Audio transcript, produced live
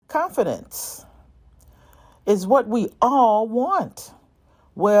Confidence is what we all want.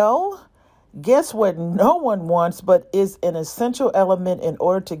 Well, guess what no one wants but is an essential element in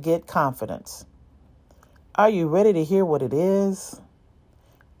order to get confidence? Are you ready to hear what it is?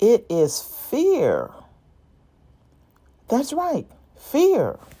 It is fear. That's right,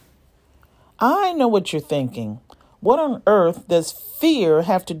 fear. I know what you're thinking. What on earth does fear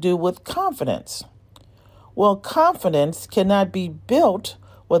have to do with confidence? Well, confidence cannot be built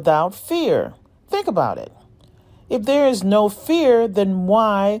without fear. Think about it. If there is no fear, then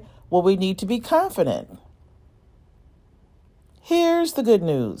why will we need to be confident? Here's the good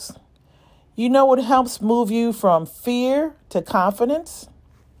news. You know what helps move you from fear to confidence?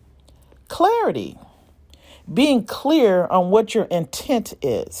 Clarity. Being clear on what your intent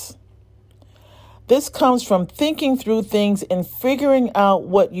is. This comes from thinking through things and figuring out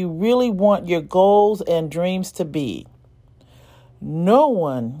what you really want your goals and dreams to be. No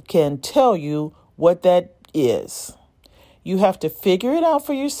one can tell you what that is. You have to figure it out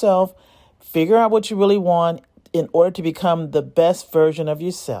for yourself, figure out what you really want in order to become the best version of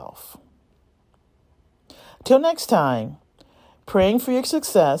yourself. Till next time, praying for your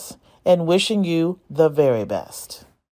success and wishing you the very best.